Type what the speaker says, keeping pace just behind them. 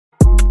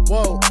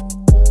Whoa,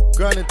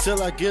 grinding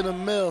till I get a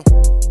mill.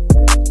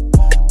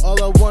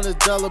 All I want is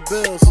dollar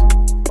bills.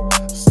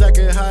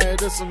 Stacking higher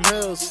than some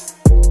hills.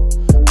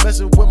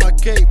 Messing with my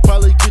cake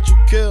probably get you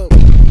killed.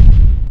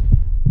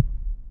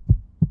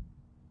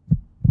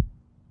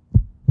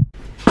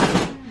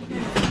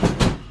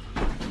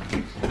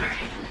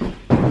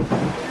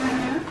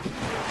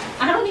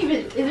 I don't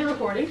even. Is it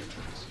recording?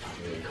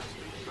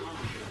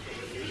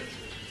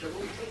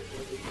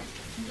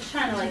 I'm just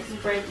trying to like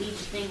spread each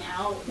thing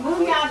out.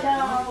 Move y'all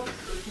down.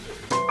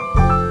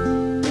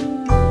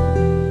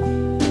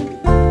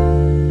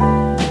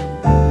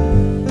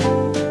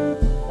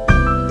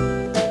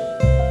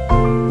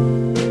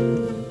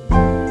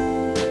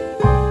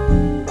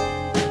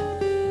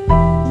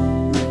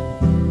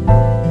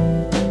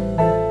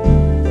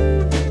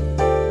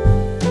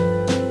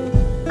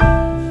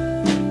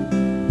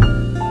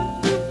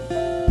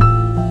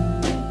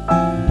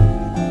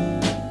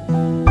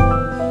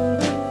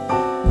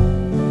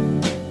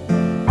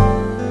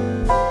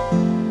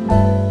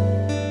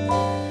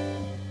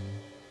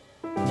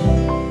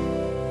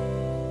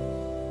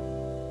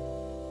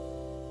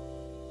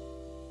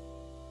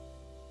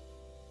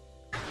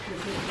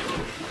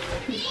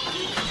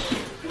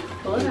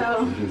 Pull it out.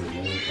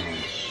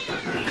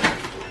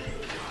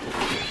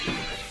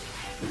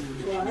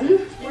 One.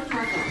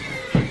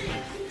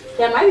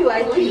 That might be why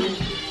it's leaving.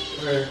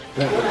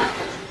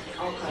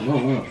 No,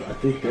 I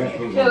think that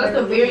was. Yeah, that's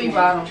the very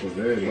bottom. The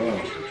very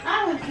bottom.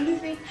 Oh, it's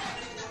easy.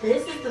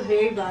 This is the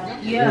very bottom.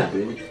 Yeah. What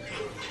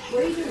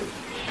do you do?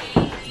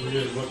 We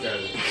just look at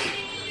it.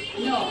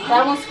 No,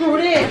 That one's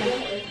screwed in.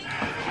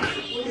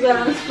 You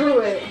gotta unscrew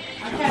it.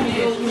 I'm trying to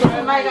So do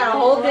somebody gotta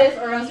hold this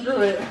or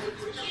unscrew it.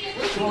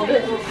 Hold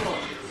it.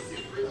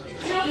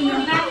 All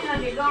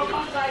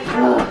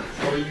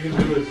you can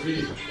do is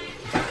see.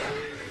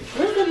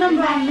 What's the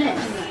number on this?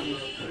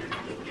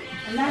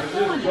 And that's I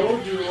just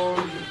told you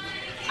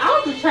I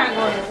was just trying to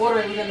go in the order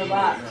it was in the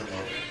box.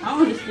 I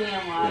don't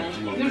understand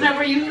why. You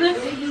never used this?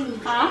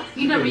 Huh?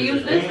 You never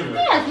used this?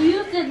 Yes, we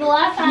used it the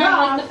last time,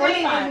 like the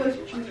first time. It was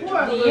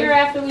before. The year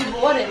after we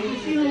bought it, we You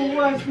used see who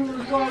it. who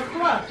was going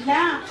across.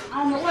 Now,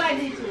 I don't know what I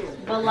did to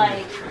it. But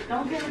like,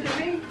 Don't give it to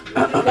me.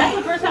 that's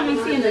the first time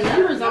I'm seeing the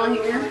numbers on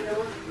here.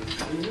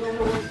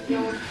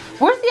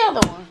 Where's the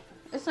other one?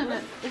 It's in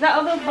it. Is that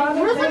other bottom?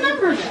 Where's the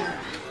numbers at?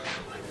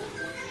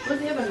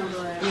 What's the other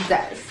number at?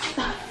 That's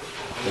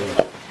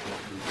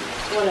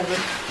whatever.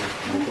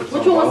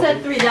 Which one was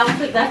that 3? That one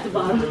said that's the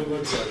bottom. it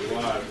looks like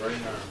live right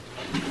now.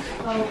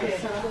 Oh, okay.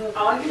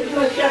 All you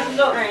do is just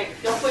look. Right.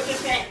 Don't put your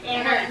pen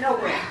in her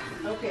nowhere.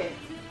 Okay.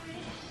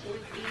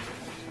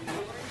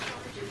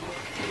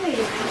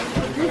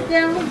 Put this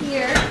down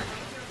here.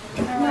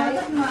 No,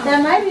 that's not. That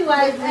might be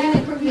why it's I leaning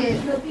didn't from forget.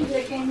 here. The people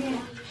that came in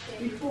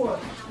before.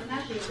 And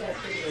I think that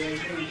picture right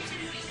there. You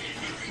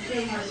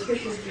came out the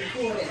pictures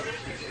before that.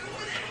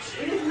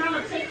 It is not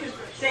a picture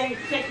saying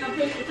take no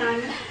picture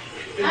time.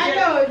 I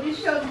know, it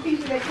just showed the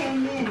people that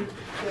came in.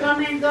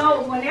 Come and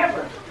go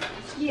whenever.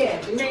 Yeah.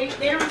 And they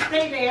don't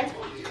stay there.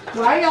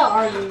 Why y'all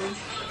arguing?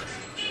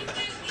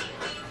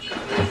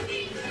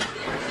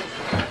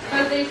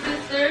 Cause they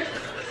sisters.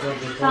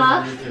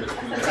 Huh?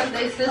 Because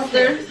they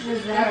sisters.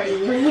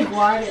 Exactly.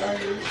 Why they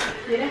arguing?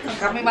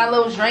 Got me my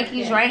little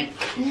drinky drink.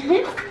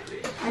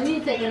 I need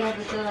to take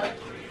another shot.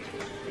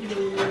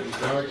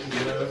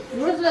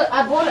 Where's the?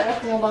 I bought an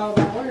extra one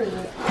bottle. Where is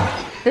it?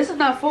 This is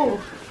not full.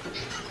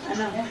 I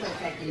know. That's what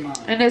take them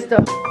off. And it's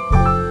the.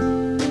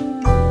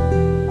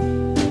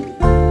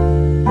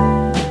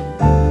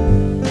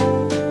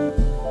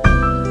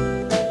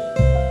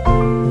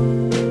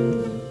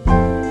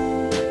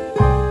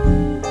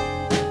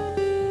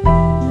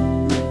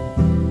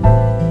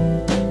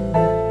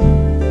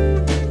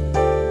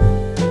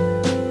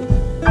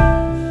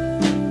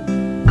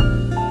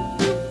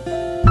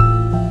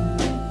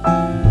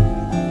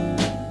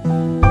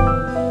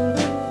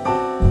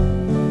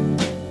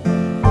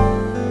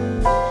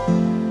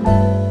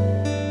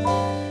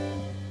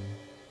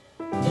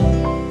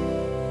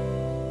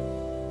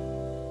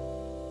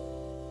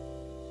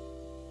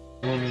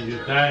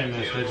 That and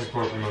the stage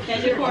report from us.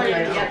 Stage report,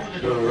 yeah.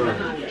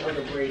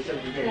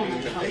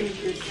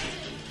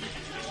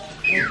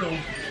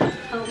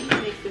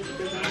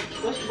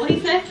 What he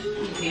said?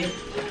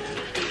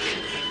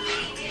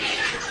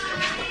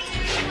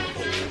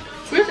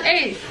 Where's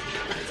Ace?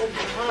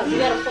 You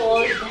gotta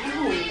fall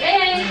down.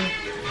 Hey!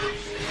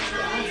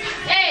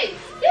 Hey!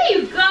 There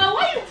you go!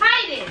 Why are you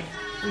hiding?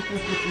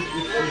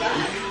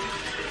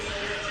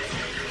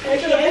 I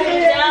should have put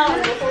it down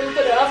before we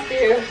put it up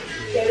there.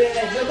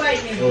 Nobody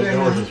made me very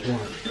much.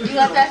 You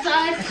got that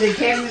side? I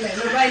said,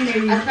 nobody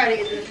made me. I'll try to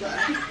get this side.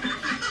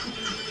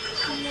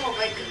 Come on,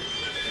 Micah.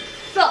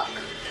 Suck.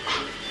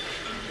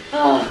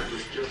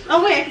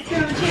 Oh wait, I can sit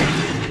on the chair.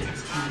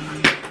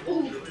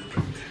 Ooh.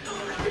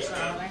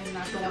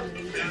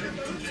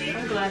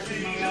 I'm glad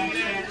she's my last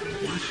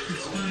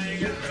shot.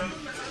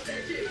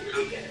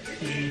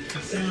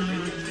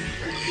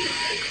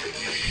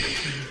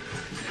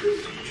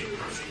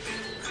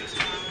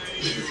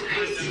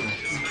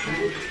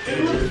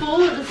 It looks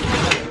full of the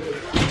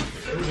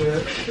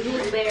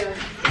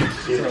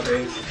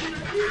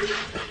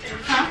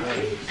Huh?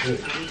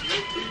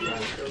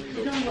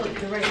 You don't look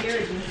the right here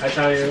again. I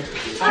tell you.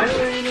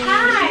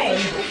 Hi.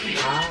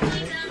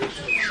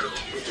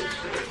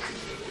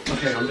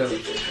 Okay, I'm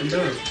done.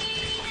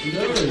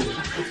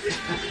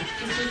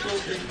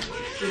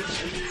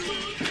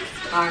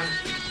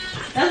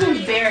 That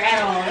wasn't bare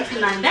at all. That's a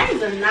 9. That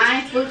is a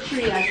 9-foot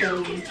tree, I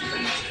tell you.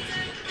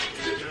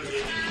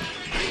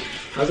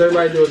 How's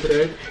everybody doing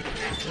today?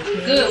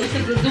 Good. We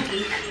took the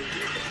dookie.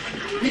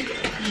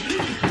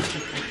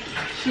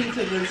 She took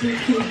the dookie.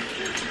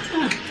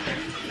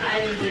 I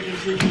didn't take the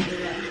dookie for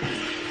that.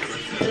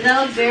 Does that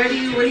look bare to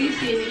you? Where do you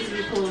see it needs to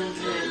be pulled in?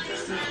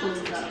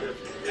 Pulled up.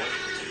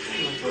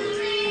 I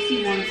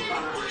see one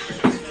spot.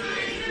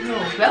 No,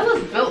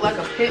 Bella's built like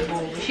a pit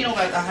bull, but she don't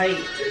got the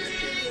height.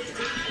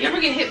 You ever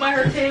get hit by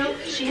her tail?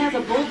 She has a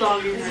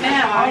bulldog in her.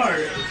 Mad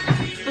hard.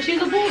 But she's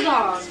a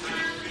bulldog.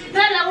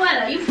 Bella,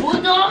 what? You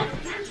bulldog?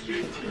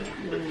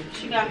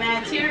 She got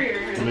mad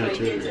terrier in her.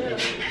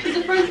 She's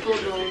a French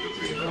bulldog.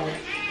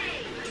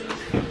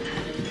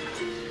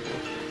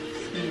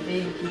 Yeah,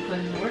 baby, keep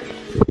putting in work.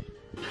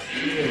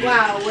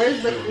 Wow,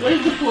 where's the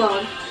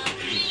plug?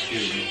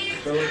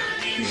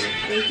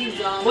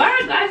 Why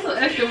are guys so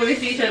extra when they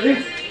see each other? I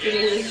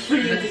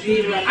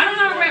don't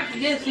know how to rap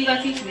gifts, so you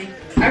gotta teach me.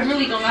 I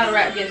really don't know how to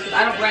rap gifts because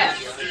I don't rap.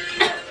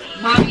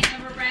 Mommy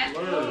never rap.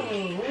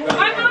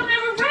 My mom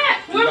never rap.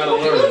 Who's like,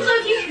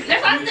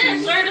 that's what I said,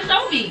 sir, to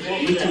show me.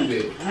 YouTube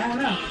it. I don't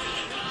know.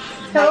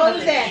 So what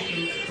was that?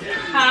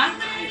 Huh?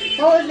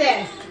 What was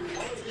that?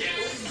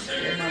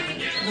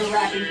 The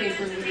wrapping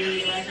paper.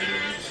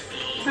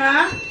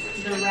 Huh?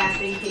 The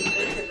wrapping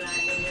paper.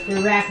 The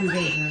wrapping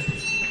paper.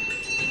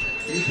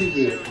 YouTube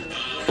it.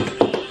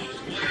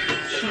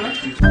 Sure.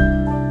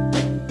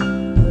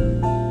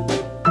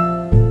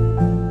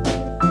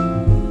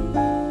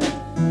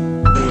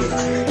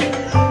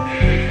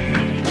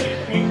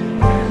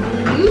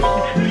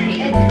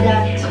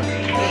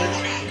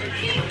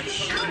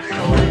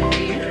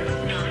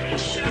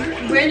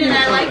 Brandon,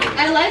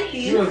 I like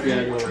these.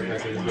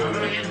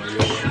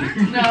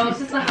 No, it's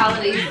just a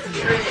holiday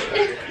spirit.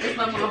 It's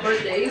my mom's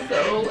birthday,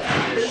 so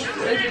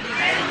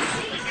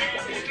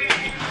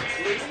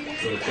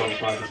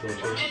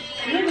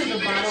Remember the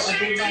bottle, a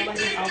big bottle like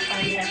this? I'll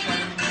find that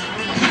one. I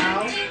don't know how.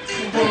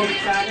 Both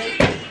got it.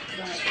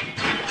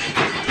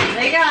 But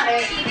they got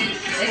it.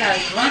 They got a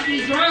drunky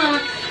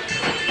drunk.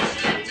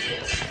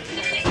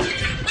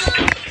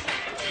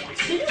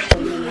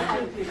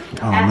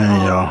 Oh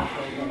man, y'all.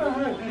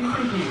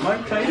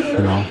 You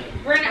know,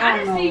 Brandon, I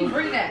didn't see you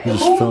bring that. we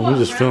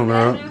just filmed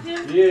her up.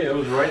 Yeah, it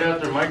was right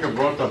after Micah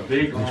brought the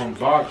big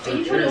box. And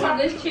you put it on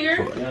this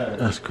chair? Yeah,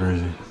 That's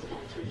crazy.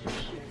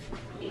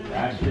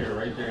 that chair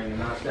right there, and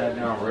then I sat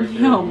down right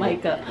there. No,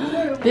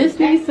 Micah. This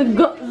needs to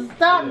go.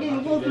 Stop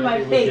getting close to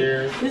my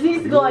face. This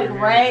needs to go like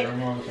right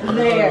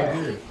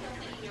there.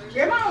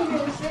 Your mom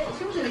was in the sit.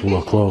 She was in A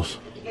little close.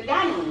 the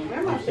dining room.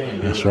 Your mom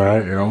said. That's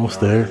right. You're almost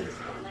there.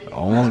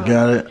 Almost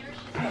got it.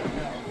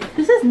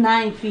 This is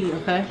 9 feet,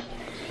 okay?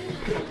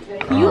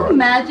 Can you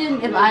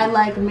imagine if I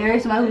like marry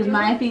somebody who's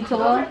 9 feet tall?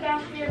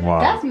 Wow.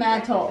 That's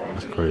mad tall.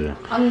 That's crazy.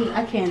 I mean,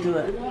 I can't do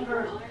it.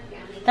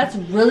 That's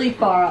really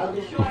far up.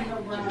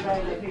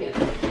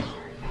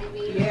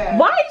 Yeah.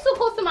 Why are you so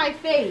close to my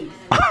face?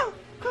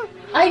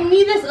 I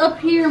need this up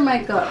here,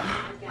 Micah.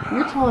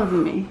 You're taller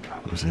than me.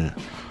 Let's see it.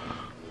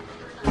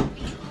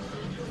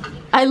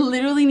 I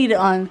literally need it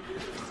on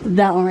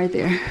that one right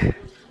there.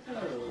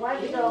 Why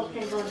the dog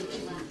can't go to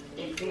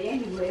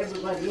anywhere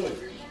everybody is?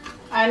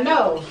 I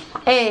know.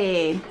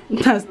 Hey,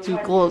 that's too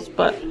close,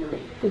 but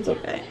it's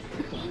okay.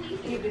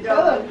 Keep the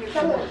dog.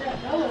 Tell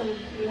her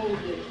you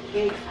moved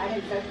it. I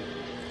didn't touch it.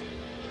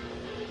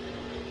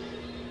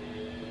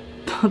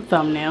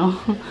 Thumbnail.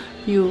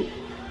 You.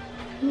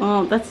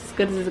 Oh, that's as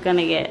good as it's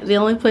gonna get. The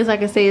only place I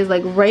can say is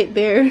like right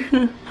there.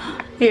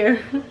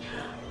 Here.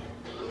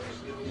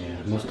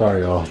 No star,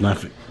 y'all.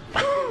 Nothing.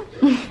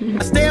 I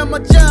stay on my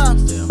job.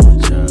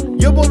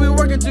 Your boy be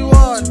working too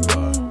hard.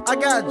 I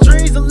got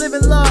dreams of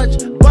living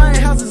large, buying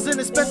houses and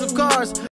expensive cars.